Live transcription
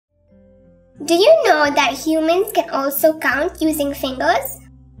Do you know that humans can also count using fingers?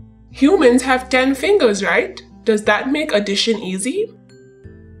 Humans have 10 fingers, right? Does that make addition easy?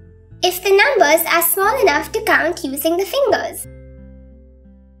 If the numbers are small enough to count using the fingers.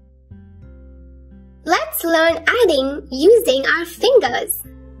 Let's learn adding using our fingers.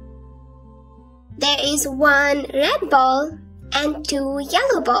 There is 1 red ball and 2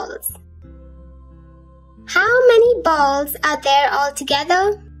 yellow balls. How many balls are there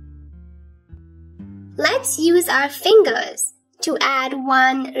altogether? Let's use our fingers to add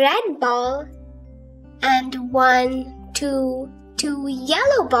 1 red ball and 2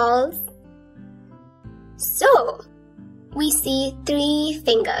 yellow balls. So, we see 3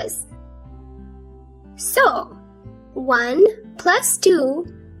 fingers. So, 1 plus 2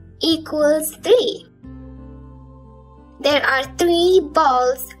 equals 3. There are 3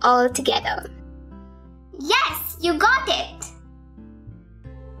 balls altogether. Yes, you got it!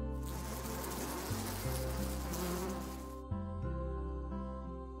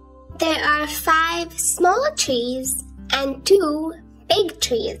 There are 5 small trees and 2 big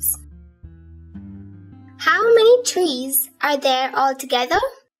trees. How many trees are there altogether?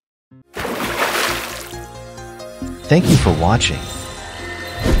 Thank you for watching.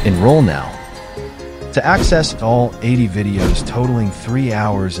 Enroll now. To access all 80 videos totaling 3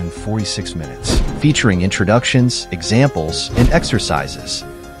 hours and 46 minutes, featuring introductions, examples, and exercises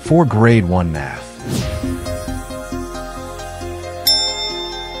for Grade 1 Math.